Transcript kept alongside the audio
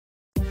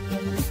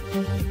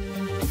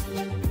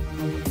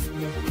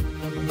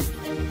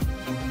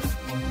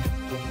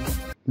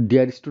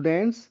Dear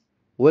students,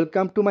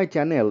 welcome to my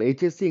channel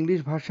HSC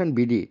English version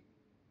BD.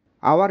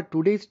 Our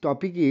today's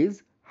topic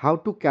is how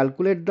to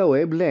calculate the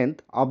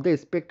wavelength of the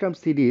spectrum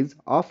series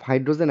of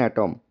hydrogen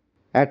atom.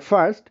 At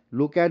first,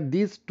 look at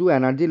these two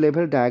energy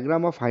level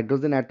diagram of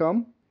hydrogen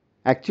atom.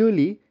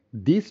 Actually,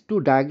 these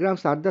two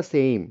diagrams are the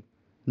same.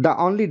 The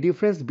only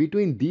difference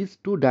between these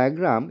two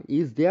diagrams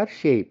is their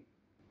shape.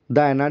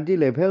 The energy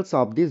levels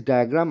of this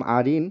diagram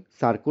are in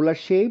circular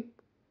shape,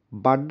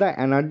 but the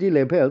energy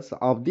levels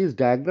of this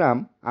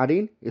diagram are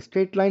in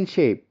straight line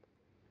shape.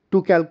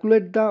 To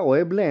calculate the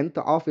wavelength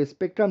of a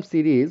spectrum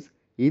series,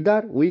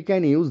 either we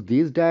can use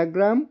this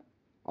diagram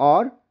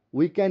or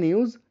we can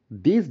use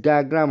this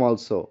diagram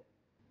also.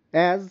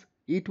 As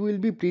it will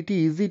be pretty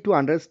easy to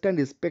understand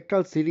a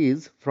spectral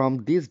series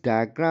from this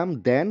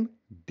diagram than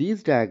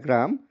this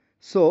diagram.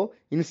 So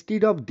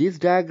instead of this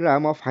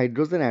diagram of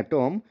hydrogen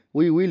atom,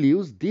 we will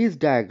use this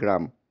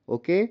diagram.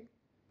 Okay.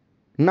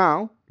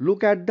 Now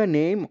look at the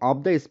name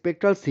of the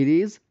spectral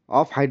series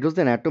of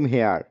hydrogen atom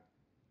here.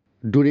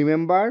 Do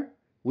remember,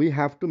 we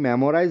have to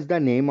memorize the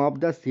name of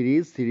the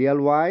series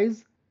serial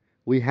wise.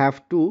 We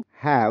have to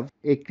have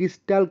a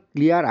crystal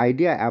clear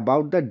idea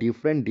about the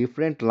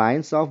different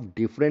lines of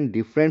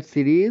different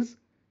series,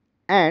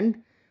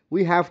 and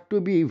we have to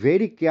be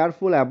very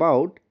careful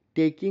about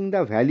taking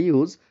the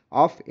values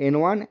of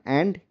n1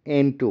 and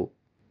n2,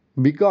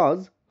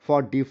 because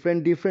for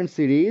different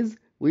series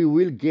we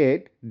will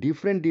get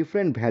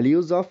different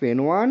values of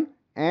n1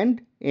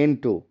 and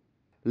n2.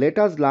 Let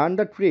us learn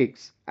the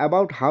tricks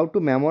about how to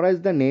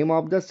memorize the name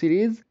of the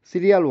series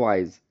serial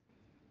wise.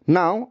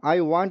 Now I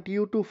want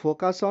you to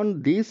focus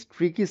on this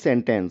tricky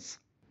sentence.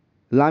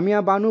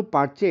 Lamia Banu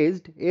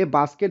purchased a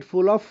basket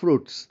full of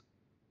fruits.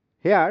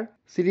 Here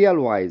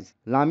serial wise,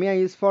 Lamia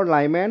is for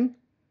Lyman,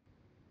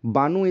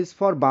 Banu is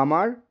for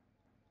Balmer,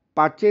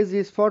 purchase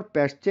is for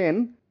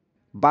Paschen,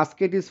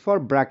 basket is for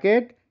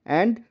Brackett,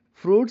 and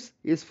fruits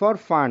is for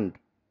Pfund.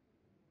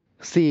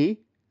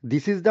 See,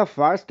 this is the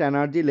first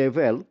energy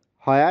level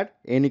where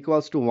n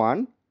equals to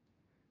 1.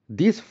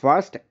 This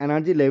first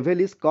energy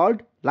level is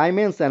called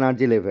Lyman's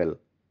energy level.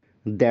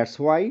 That's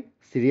why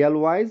serial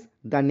wise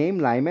the name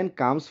Lyman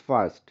comes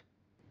first.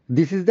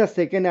 This is the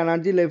second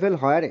energy level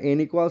where n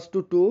equals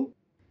to 2.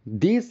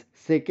 This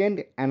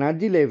second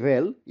energy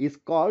level is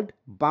called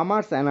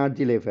Balmer's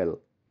energy level.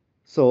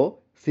 So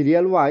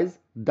serial wise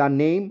the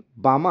name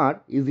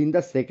Balmer is in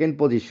the second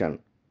position.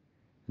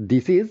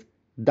 This is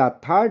the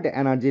third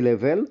energy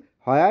level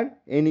where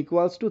n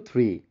equals to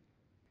 3.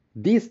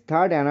 This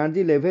third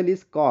energy level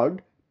is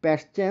called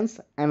Paschen's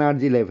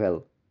energy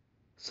level.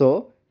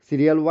 So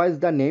serial wise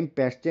the name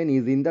Paschen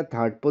is in the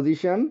third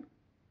position.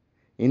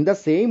 In the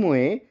same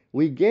way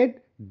we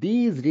get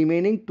these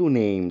remaining two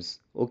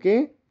names.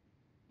 Okay.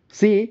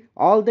 See,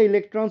 all the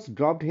electrons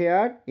dropped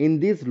here in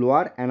this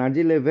lower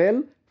energy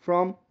level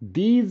from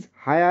these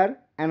higher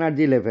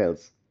energy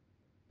levels.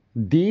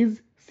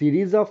 These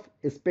series of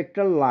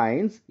spectral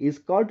lines is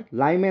called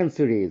Lyman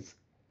series.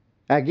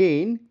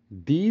 Again,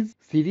 these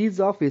series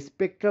of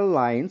spectral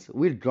lines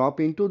will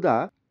drop into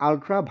the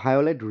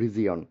ultraviolet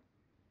region.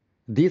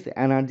 This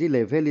energy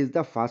level is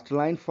the first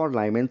line for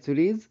Lyman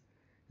series.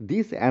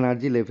 This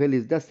energy level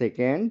is the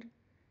second.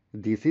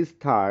 This is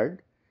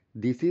third.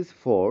 This is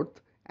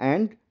fourth,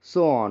 and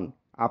so on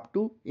up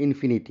to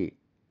infinity.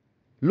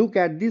 Look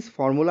at this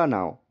formula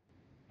now.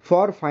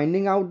 For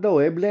finding out the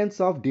wavelengths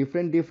of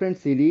different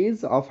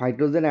series of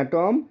hydrogen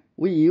atom,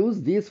 we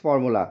use this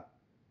formula.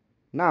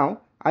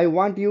 Now I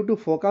want you to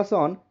focus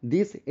on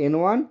this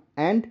n1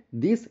 and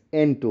this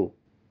n2.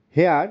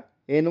 Here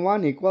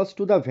n1 equals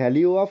to the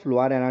value of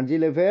lower energy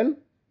level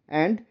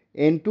and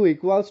n2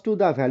 equals to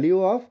the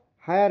value of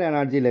higher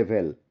energy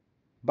level.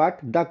 But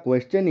the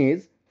question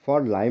is,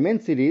 for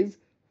Lyman series,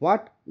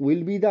 what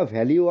will be the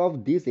value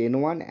of this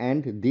n1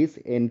 and this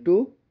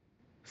n2?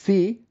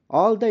 See,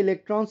 all the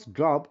electrons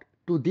dropped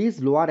to this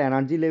lower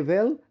energy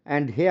level,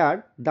 and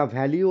here the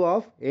value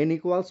of n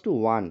equals to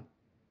 1.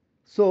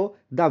 So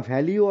the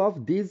value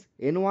of this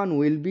n1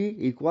 will be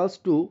equals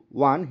to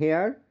 1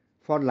 here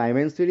for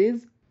Lyman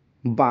series.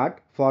 But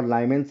for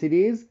Lyman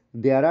series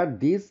there are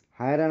this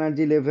higher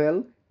energy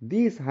level,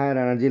 this higher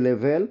energy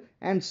level,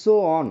 and so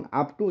on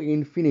up to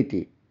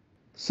infinity.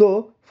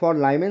 So for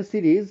Lyman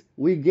series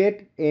we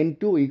get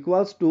n2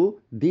 equals to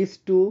these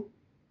 2,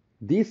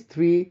 these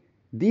 3,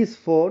 these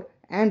 4,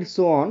 and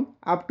so on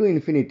up to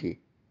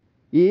infinity.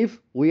 If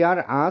we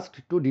are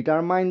asked to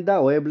determine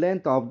the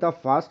wavelength of the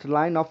first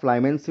line of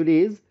Lyman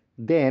series,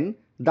 then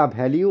the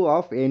value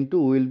of n2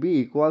 will be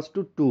equals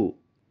to 2.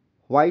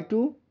 Why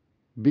 2?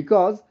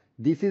 Because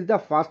this is the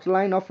first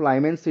line of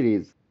Lyman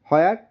series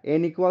where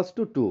n equals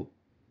to 2.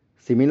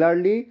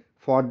 Similarly,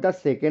 for the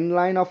second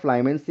line of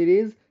Lyman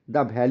series,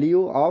 the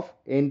value of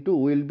n2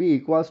 will be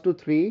equals to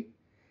 3,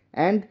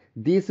 and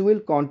this will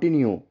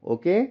continue.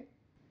 Okay.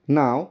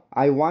 Now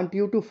I want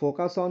you to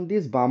focus on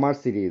this Balmer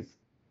series.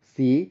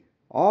 See,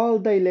 all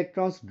the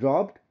electrons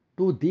dropped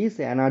to this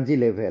energy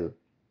level.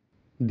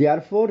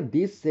 Therefore,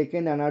 this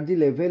second energy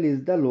level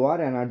is the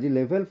lower energy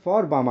level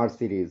for Balmer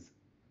series.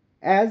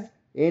 As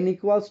n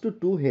equals to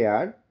 2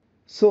 here,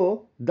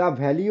 So the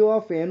value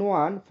of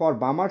N1 for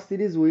Balmer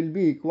series will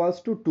be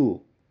equals to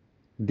 2.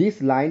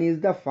 This line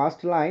is the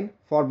first line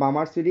for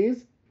Balmer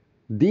series.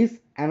 This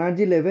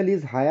energy level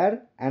is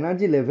higher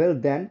energy level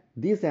than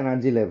this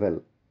energy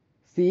level.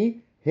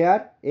 See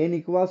here n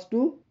equals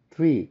to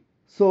 3.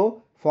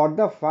 So for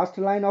the first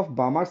line of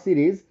Balmer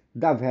series,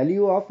 the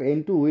value of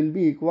N2 will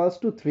be equals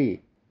to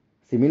 3.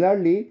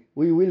 Similarly,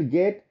 we will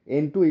get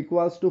N2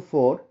 equals to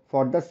 4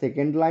 for the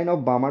second line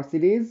of Balmer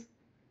series,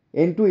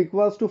 N2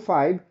 equals to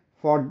 5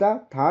 for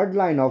the third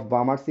line of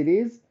Balmer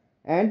series,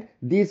 and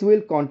this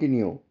will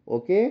continue.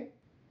 Okay.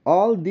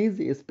 All these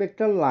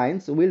spectral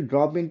lines will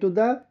drop into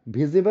the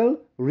visible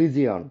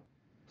region.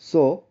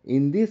 So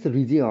in this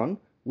region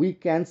we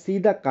can see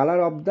the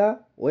color of the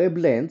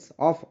wavelengths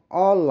of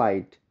all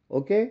light.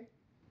 Okay.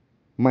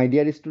 My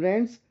dear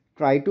students,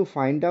 try to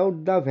find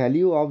out the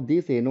value of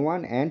this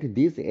N1 and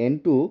this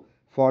N2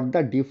 for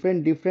the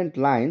different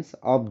lines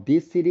of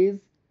this series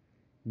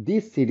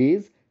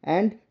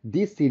and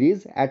this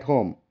series at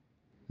home.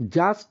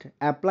 Just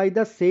apply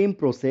the same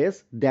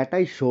process that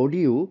I showed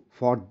you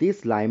for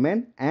this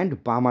Lyman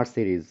and Balmer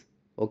series.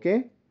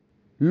 Okay?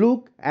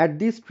 Look at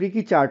this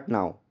tricky chart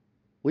now.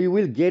 We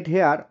will get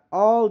here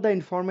all the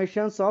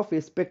informations of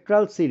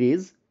spectral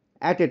series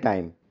at a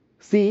time.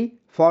 See,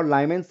 for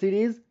Lyman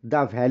series,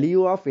 the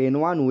value of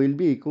N1 will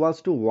be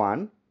equals to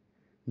 1.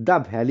 The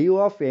value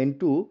of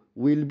N2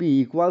 will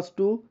be equals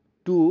to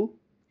 2,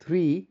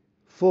 3,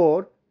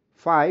 4,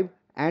 5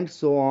 and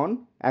so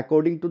on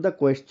according to the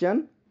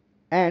question,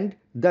 and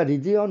the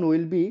region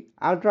will be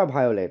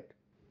ultraviolet.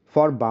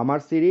 For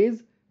Balmer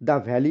series, the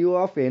value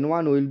of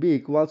N1 will be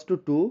equals to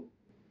 2.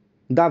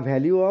 The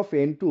value of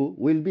N2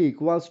 will be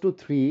equals to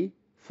 3,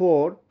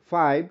 4,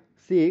 5,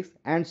 6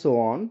 and so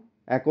on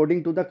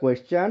according to the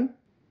question,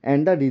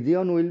 and the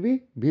region will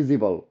be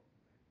visible.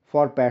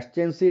 For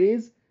Paschen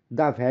series,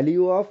 the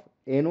value of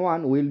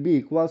N1 will be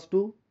equals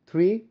to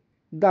 3.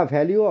 The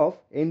value of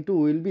N2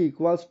 will be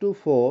equals to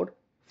 4,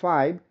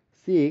 5,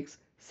 6,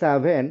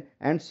 7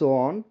 and so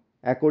on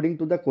according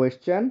to the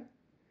question.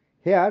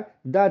 Here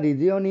the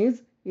region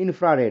is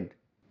infrared.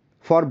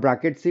 For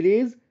Brackett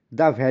series,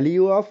 the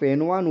value of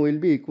N1 will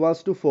be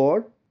equals to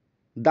 4.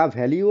 The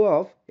value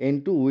of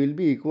N2 will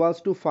be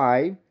equals to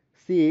 5,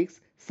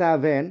 6,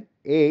 7,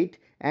 8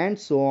 and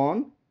so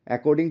on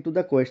according to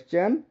the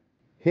question.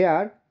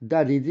 Here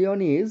the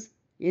region is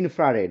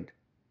infrared.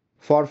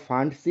 For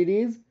Pfund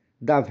series,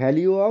 the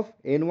value of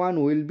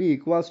N1 will be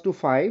equals to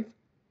 5.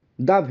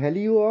 The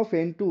value of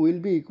N2 will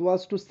be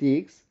equals to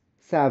 6,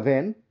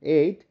 7,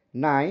 8,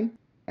 9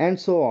 and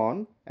so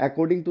on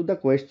according to the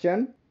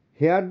question.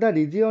 Here the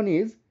region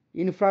is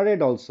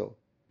infrared also.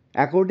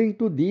 According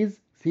to these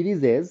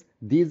series,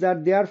 these are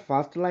their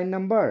first line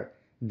number,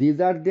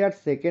 these are their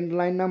second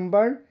line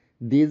number,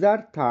 these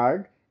are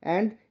third,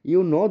 and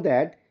you know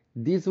that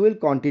this will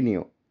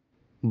continue.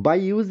 By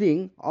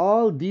using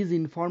all these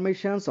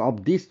informations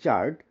of this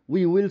chart,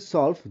 we will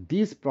solve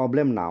this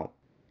problem now.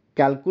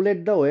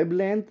 Calculate the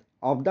wavelength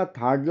of the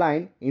third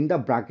line in the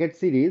Brackett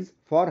series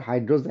for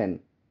hydrogen,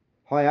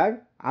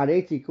 where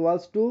RH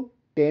equals to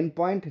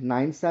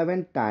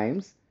 10.97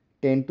 times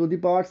 10 to the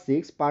power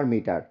 6 per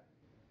meter.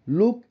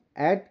 Look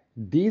at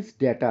these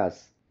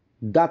datas.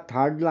 The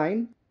third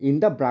line in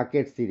the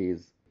Brackett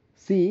series.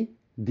 See,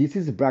 this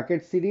is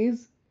Brackett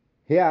series.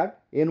 Here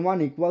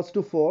N1 equals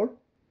to 4.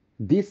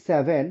 This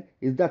 7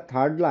 is the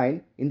third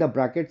line in the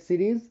Brackett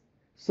series.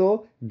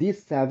 So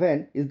this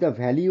 7 is the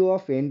value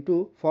of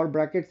N2 for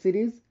Brackett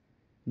series.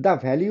 The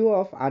value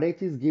of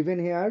RH is given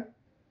here.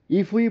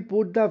 If we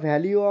put the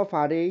value of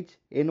RH,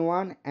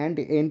 N1 and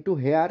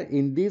N2 here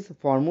in this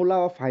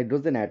formula of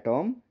hydrogen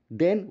atom,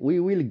 then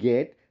we will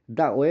get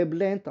the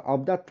wavelength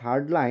of the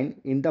third line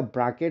in the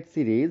Brackett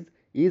series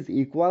is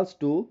equals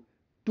to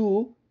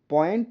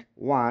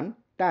 2.1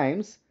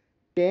 times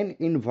 10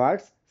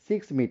 inverse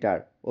 6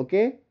 meter.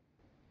 Okay.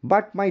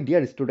 But my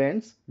dear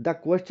students, the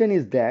question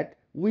is that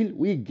will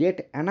we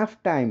get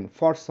enough time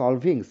for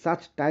solving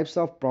such types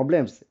of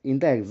problems in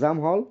the exam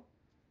hall?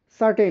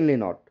 Certainly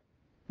not.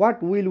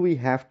 What will we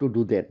have to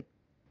do then?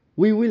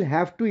 We will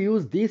have to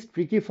use this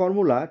tricky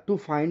formula to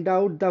find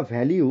out the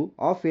value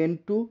of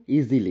N2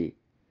 easily.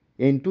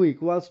 N2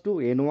 equals to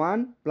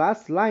N1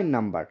 plus line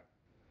number.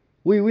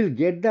 We will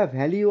get the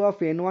value of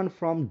N1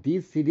 from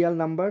these serial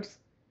numbers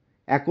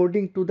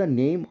according to the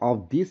name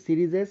of these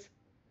series,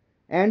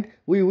 and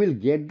we will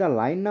get the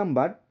line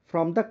number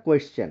from the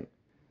question.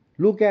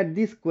 Look at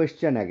this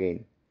question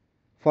again.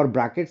 For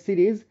Brackett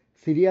series,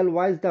 serial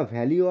wise the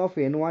value of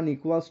N1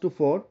 equals to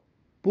 4.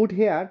 Put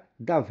here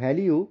the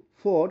value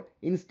 4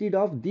 instead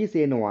of this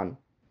N1.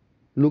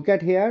 Look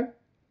at here.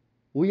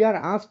 We are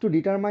asked to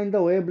determine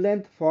the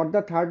wavelength for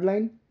the third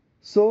line.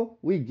 So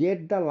we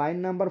get the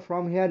line number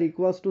from here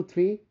equals to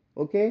 3.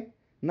 Okay.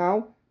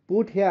 Now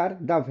put here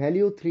the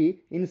value 3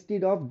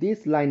 instead of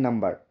this line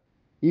number.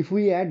 If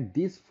we add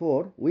this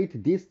 4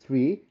 with this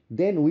 3,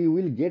 then we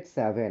will get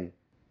 7.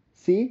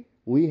 See,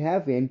 we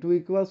have N2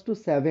 equals to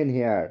 7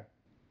 here.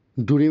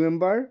 Do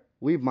remember,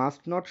 we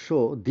must not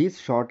show this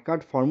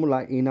shortcut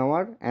formula in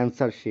our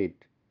answer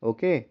sheet.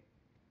 Okay.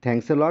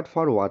 Thanks a lot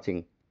for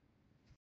watching.